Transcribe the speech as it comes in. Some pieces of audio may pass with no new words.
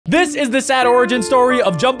This is the sad origin story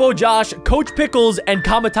of Jumbo Josh, Coach Pickles, and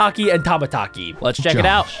Kamataki and Tamataki. Let's check it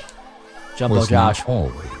out. Jumbo Josh. Not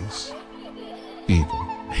always evil.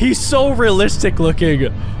 He's so realistic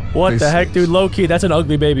looking. What the heck, dude? Low-key, that's an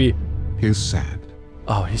ugly baby. His sad.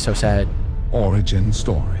 Oh, he's so sad. Origin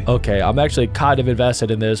story. Okay, I'm actually kind of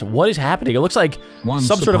invested in this. What is happening? It looks like some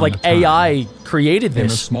sort of like AI created this. In a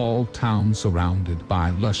small town surrounded by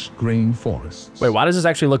lush green forests. Wait, why does this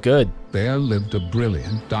actually look good? There lived a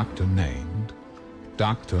brilliant doctor named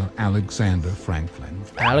Dr. Alexander Franklin.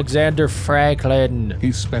 Alexander Franklin.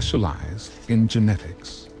 He specialized in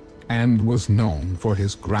genetics and was known for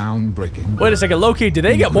his groundbreaking. Wait a second, Loki, did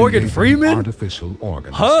they get Morgan Freeman? Artificial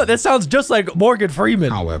organisms. Huh? That sounds just like Morgan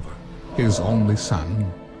Freeman. However, his only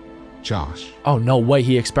son, Josh. Oh, no way.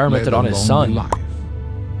 He experimented on his son. Life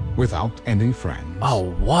without any friends.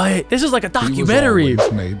 Oh, what? This is like a documentary. He was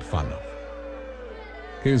always made fun of.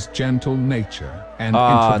 His gentle nature and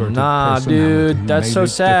introverted personality dude, that's made so it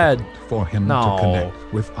sad. difficult for him to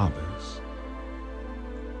connect with others.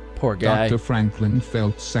 Poor guy. Dr. Franklin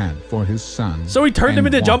felt sad for his son. So he turned him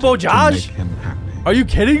into Jumbo Josh? To make him happy. Are you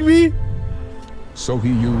kidding me? So he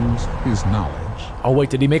used his knowledge. Oh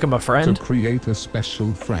wait, did he make him a friend? To create a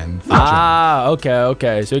special friend for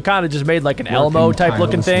okay. So he kind of just made like an Elmo type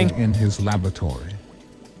looking thing. In his laboratory.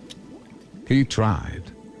 He tried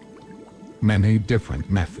many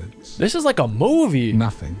different methods. This is like a movie.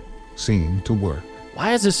 Nothing seemed to work.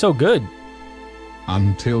 Why is this so good?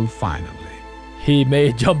 Until finally, he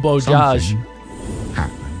made Jumbo Josh.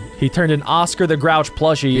 Happened. He turned an Oscar the Grouch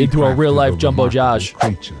plushie into a real life Jumbo Josh.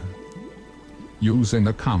 Creature, using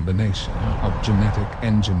a combination of genetic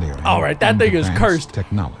engineering. All right, that thing is cursed.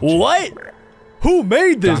 Technology. What? Who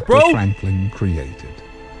made this, Dr. bro? Franklin created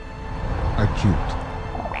a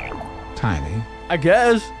cute, tiny, I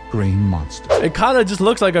guess, green monster. It kind of just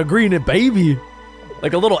looks like a green baby,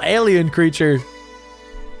 like a little alien creature.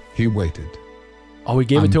 He waited. Oh, he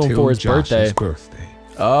gave it to him for his birthday.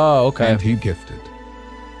 Oh, okay. And he gifted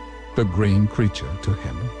the green creature to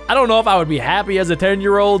him. I don't know if I would be happy as a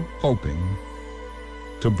 10-year-old. Hoping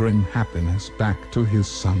to bring happiness back to his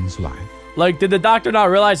son's life. Like, did the doctor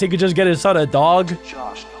not realize he could just get his son a dog?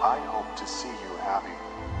 Josh, I hope to see you happy.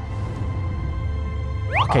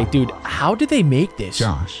 Okay, dude, how did they make this?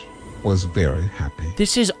 Josh was very happy.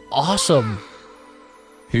 This is awesome.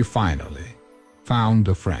 He finally found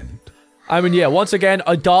a friend. I mean, yeah, once again,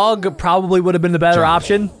 a dog probably would have been the better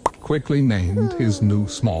option. Quickly named his new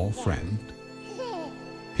small friend.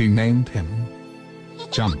 He named him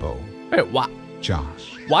Jumbo. Wait, what?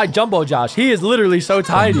 Josh. Why Jumbo Josh? He is literally so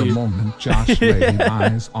tiny. From the moment Josh laid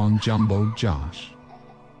eyes on Jumbo Josh,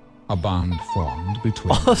 a bond formed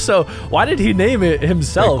between them. Also, why did he name it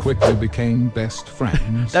himself? They quickly became best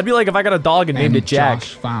friends. That'd be like if I got a dog and named it Jack.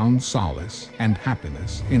 Josh found solace and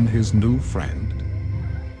happiness in his new friend.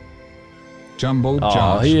 Jumbo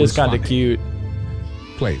Josh he is was kind of funny, cute.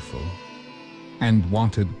 Playful, and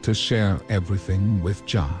wanted to share everything with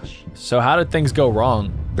Josh. So how did things go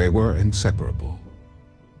wrong? They were inseparable.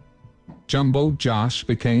 Jumbo Josh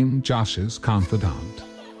became Josh's confidant,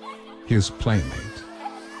 his playmate,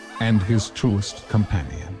 and his truest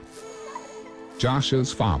companion.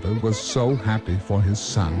 Josh's father was so happy for his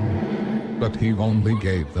son, but he only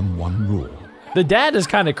gave them one rule. The dad is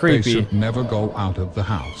kind of creepy. They should never go out of the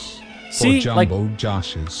house. See, for Jumbo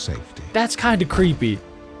Josh's safety. That's kind of creepy.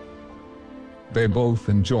 They both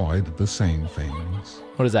enjoyed the same things.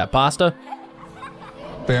 What is that, pasta?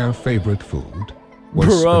 Their favorite food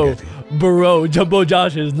was spaghetti. Bro, Jumbo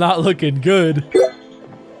Josh is not looking good.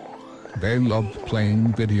 They loved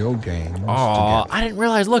playing video games together. I didn't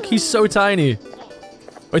realize, look, he's so tiny.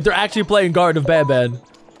 Wait, they're actually playing Garten of Ban Ban.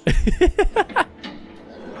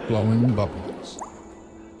 Blowing bubbles.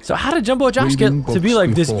 So how did Jumbo Josh get to be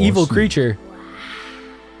like this evil creature?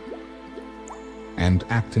 And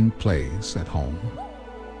acting plays at home.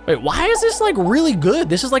 Wait, why is this like really good?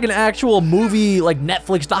 This is like an actual movie, like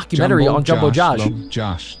Netflix documentary on Jumbo Josh. Loved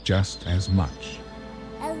Josh just as much.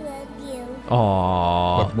 I love you.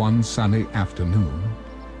 Aww. But one sunny afternoon,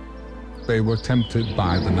 they were tempted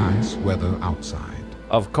by the nice weather outside.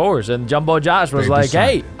 Of course, and Jumbo Josh was like,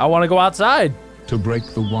 hey, I want to go outside. To break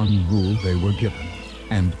the one rule they were given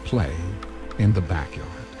and play in the backyard.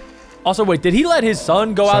 Also, wait, did he let his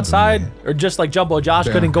son go outside? Or just like Jumbo Josh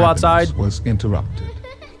couldn't go outside? Was interrupted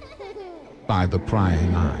by the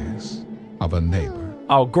prying eyes of a neighbor.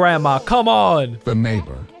 Oh, Grandma, come on. The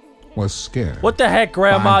neighbor was scared. What the heck,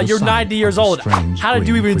 Grandma? You're 90 years old. How did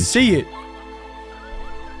you even see it?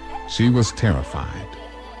 She was terrified.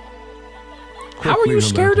 How are you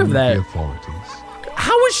scared of that?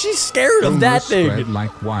 How is she scared of that thing? Spread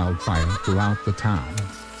like wildfire throughout the town.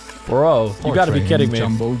 Bro, you gotta be kidding me.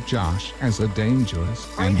 Jumbo Josh as a dangerous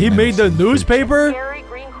and He made the newspaper? Scary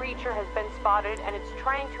green creature has been spotted and it's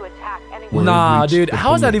trying to attack anyone. Nah, dude,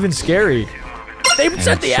 how is that even scary? They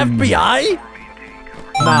sent the FBI?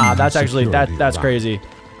 Nah, that's actually that's crazy.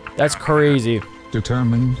 That's crazy.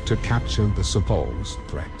 Determined to capture the supposed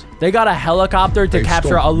threat. They got a helicopter to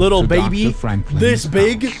capture a little baby this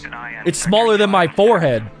big. It's smaller than my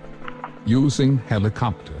forehead. Using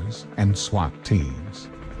helicopters and SWAT teams.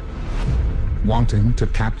 Wanting to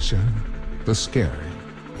capture the scary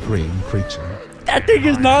green creature. That thing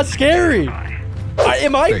is not scary.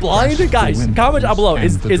 Am I blind? Guys, comment down below.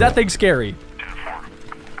 Is that thing scary?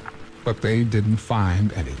 But they didn't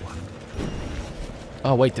find anyone.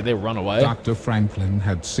 Oh, wait, did they run away? Dr. Franklin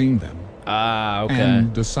had seen them. Ah, okay.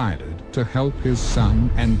 And decided to help his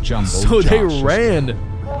son and Jumbo So they Josh ran.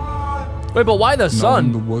 Wait, but why the son?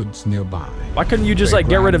 In the woods nearby. Why couldn't you just, like,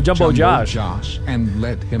 get rid of Jumbo Josh? And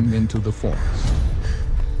led him into the forest,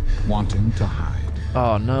 wanting to hide.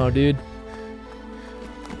 Oh, no, dude.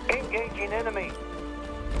 Engaging enemy.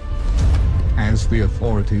 As the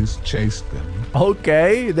authorities chased them,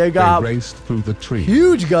 Okay, they raced through the trees.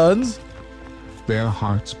 Huge guns. Their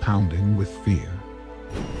hearts pounding with fear.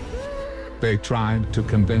 They tried to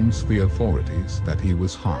convince the authorities that he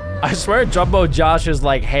was harmless. I swear Jumbo Josh's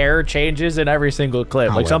like hair changes in every single clip.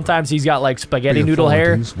 However, like sometimes he's got like spaghetti noodle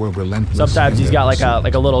hair. Sometimes he's got like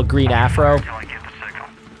a little green afro.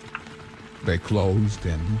 They closed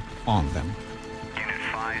in on them. Unit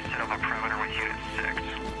 5, set up a perimeter with Unit 6.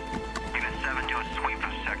 Unit 7, do a sweep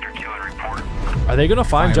of Sector 2 and report. Are they gonna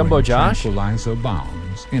find Jumbo Josh? Tranquilizer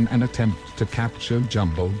bombs in an attempt to capture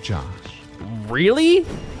Jumbo Josh. Really?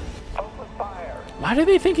 Why do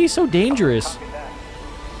they think he's so dangerous?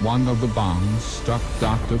 One of the bombs struck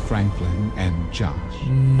Dr. Franklin and Josh.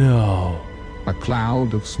 No. A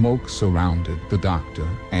cloud of smoke surrounded the doctor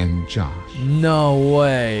and Josh. No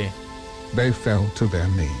way. They fell to their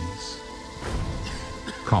knees,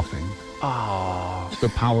 coughing. Oh. The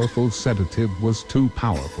powerful sedative was too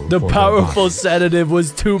powerful. The powerful sedative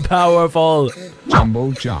was too powerful.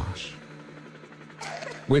 Jumbo Josh,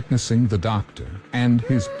 witnessing the doctor and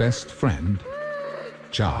his best friend,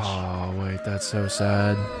 Josh. Oh, wait, that's so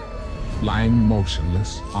sad. Lying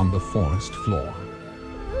motionless on the forest floor.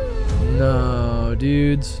 No,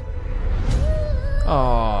 dudes.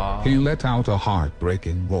 Oh. He let out a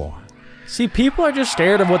heartbreaking roar. See, people are just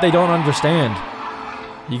scared of what they don't understand.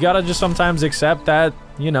 You gotta just sometimes accept that,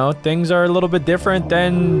 you know, things are a little bit different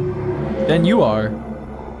than you are.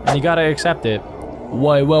 And you gotta accept it.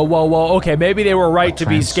 Whoa. Okay, maybe they were right to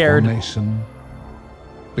be scared. Transformation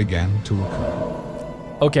began to occur.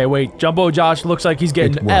 Okay, wait. Jumbo Josh looks like he's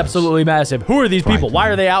getting absolutely massive. Who are these people? Why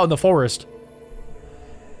are they out in the forest?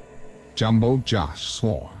 Jumbo Josh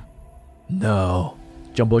swore. No.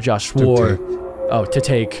 Jumbo Josh swore. To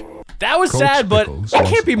take. That was sad, but it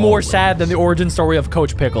can't be more sad than the origin story of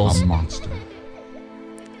Coach Pickles. A monster.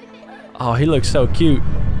 Oh, he looks so cute.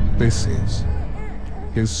 This is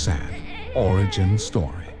his sad origin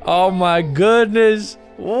story. Oh my goodness.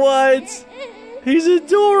 What? He's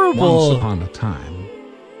adorable. Once upon a time,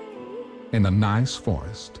 in a nice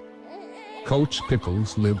forest, Coach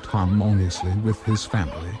Pickles lived harmoniously with his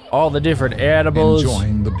family. All the different animals.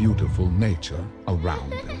 Enjoying the beautiful nature around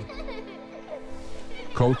them.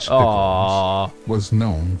 Coach Pickles was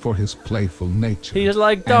known for his playful nature. He's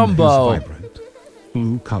like and Dumbo. his vibrant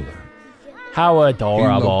blue color. How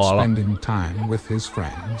adorable. He loved spending time with his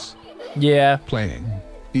friends. Yeah. Playing,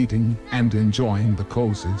 eating, and enjoying the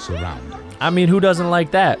cozy surroundings. I mean, who doesn't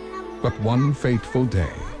like that? But one fateful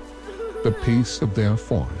day, the peace of their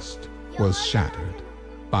forest was shattered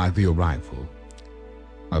by the arrival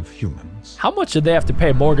of humans. How much did they have to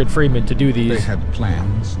pay Morgan Freeman to do these? They had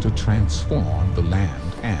plans to transform the land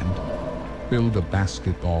and build a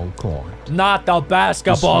basketball court. Not the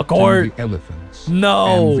basketball court. The elephants.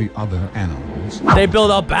 No. And the other animals. They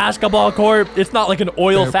build a basketball court. It's not like an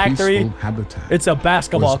oil factory. Habitat it's a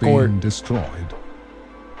basketball was being court. Destroyed,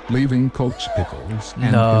 leaving Coach Pickles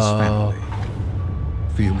and his family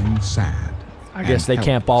feeling sad. I guess they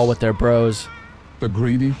can't ball with their bros. The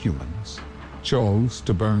greedy humans chose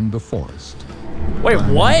to burn the forest. Wait,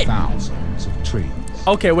 what? Thousands of trees.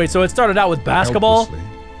 Okay, wait, so it started out with basketball? Helplessly,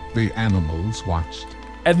 the animals watched.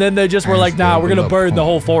 And then they just were like, nah, we're gonna burn the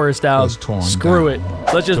whole forest down. Screw it.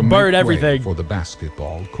 Let's just burn everything. For the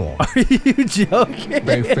basketball court. Are you joking?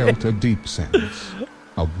 They felt a deep sense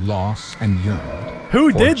of loss and yearned.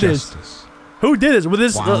 Who did this? Who did this? With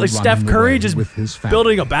this like Steph Curry just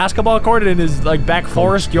building a basketball court in his like back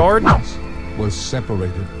forest yard? Was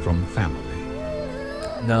separated from family.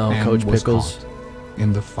 No, Coach Pickles.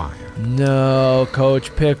 in the fire. No, Coach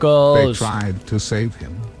They Pickles. tried to save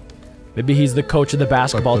him, Maybe he's the coach of the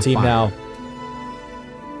basketball but the team fire now.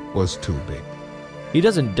 was too big. He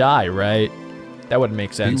doesn't die, right? That wouldn't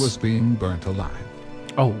make sense. He was being burnt alive.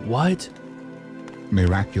 Oh, what?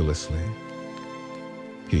 Miraculously,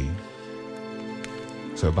 he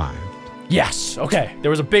survived. Yes. Okay. There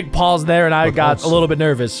was a big pause there, and I But got a also little bit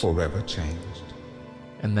nervous. Forever changed.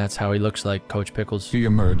 And that's how he looks like, Coach Pickles. He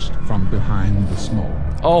emerged from behind the smoke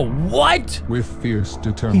Oh, what? with fierce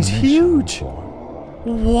determination. huge. for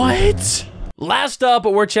What? Last up,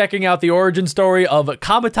 we're checking out the origin story of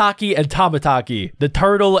Kamataki and Tamataki, the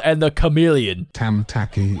turtle and the chameleon.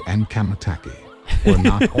 Tamataki and Kamataki were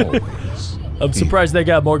not always. I'm surprised they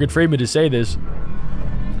got Morgan Freeman to say this.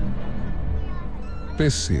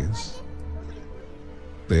 This is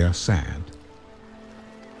their sad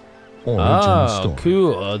origin Oh, story.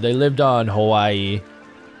 cool. They lived on Hawaii.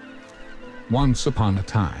 Once upon a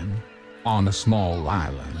time, on a small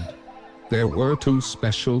island, there were two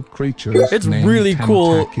special creatures. It's named really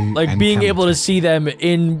cool, Tamataki like and being able to Kamataki. see them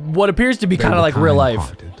in what appears to be They kind of were like real life.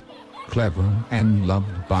 kind-hearted, clever, and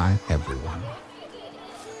loved by everyone.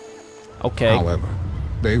 Okay. However,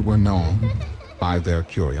 they were known by their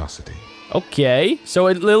curiosity. Okay. So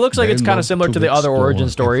it looks like They it's kind of loved similar to the other explore origin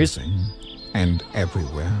stories. everything and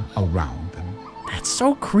everywhere around them. That's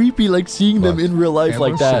so creepy, like seeing them But in real life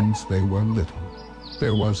like ever that. since they were little,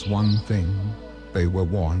 there was one thing they were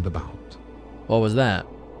warned about. What was that?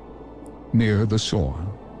 Near the shore,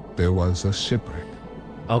 there was a shipwreck.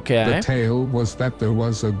 Okay. The tale was that there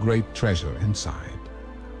was a great treasure inside.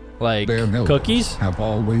 Like Their elders cookies? have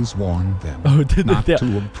always warned them Oh, did not they?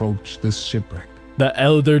 to approach this shipwreck, The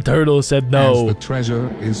elder turtle said as no. the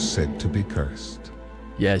treasure is said to be cursed.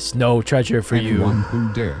 Yes, no treasure for Anyone you.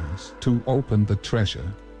 who dares to open the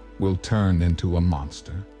treasure will turn into a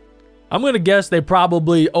monster. I'm gonna guess they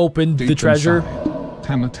probably opened the Deep treasure. inside,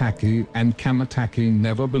 Tamataki and Kamataki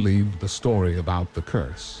never believed the story about the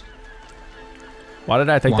curse. Why did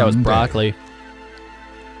I think that was One day. broccoli?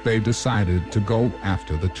 They decided to go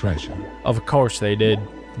after the treasure. Of course they did.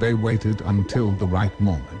 They waited until the right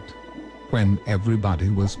moment, when everybody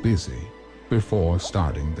was busy, before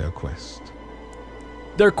starting their quest.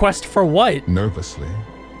 Their quest for what? Nervously,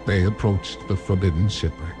 they approached the forbidden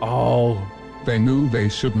shipwreck. Oh. They knew they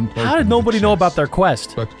shouldn't How open did the nobody know about chest, their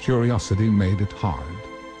quest? but curiosity made it hard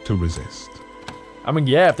to resist. I mean,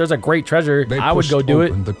 yeah, if there's a great treasure, They I would pushed go do it.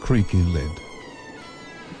 open the creaky lid.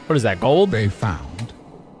 What is that, gold? They found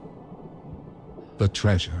the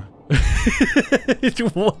treasure.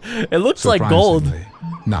 It looks like gold. Surprisingly,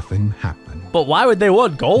 nothing happened. But why would they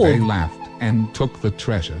want gold? They laughed and took the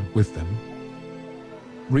treasure with them.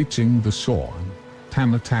 Reaching the shore,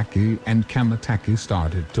 Tamataki and Kamataki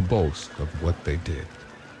started to boast of what they did.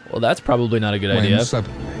 Well, that's probably not a good When idea.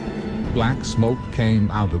 suddenly, black smoke came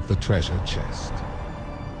out of the treasure chest.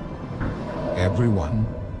 Everyone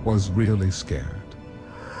was really scared.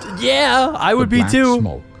 Yeah, I would The be black too.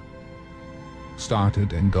 smoke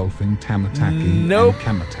started engulfing Tamataki Nope.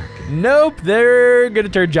 and Kamataki. Nope, they're gonna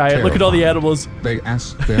turn giant. Look at all the Terrified, animals. They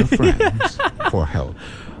asked their friends for help.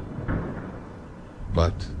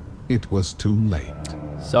 But it was too late.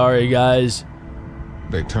 Sorry, guys.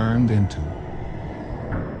 They turned into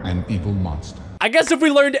an evil monster. I guess if we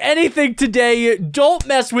learned anything today, don't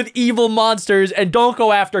mess with evil monsters and don't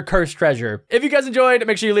go after cursed treasure. If you guys enjoyed,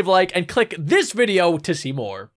 make sure you leave a like and click this video to see more.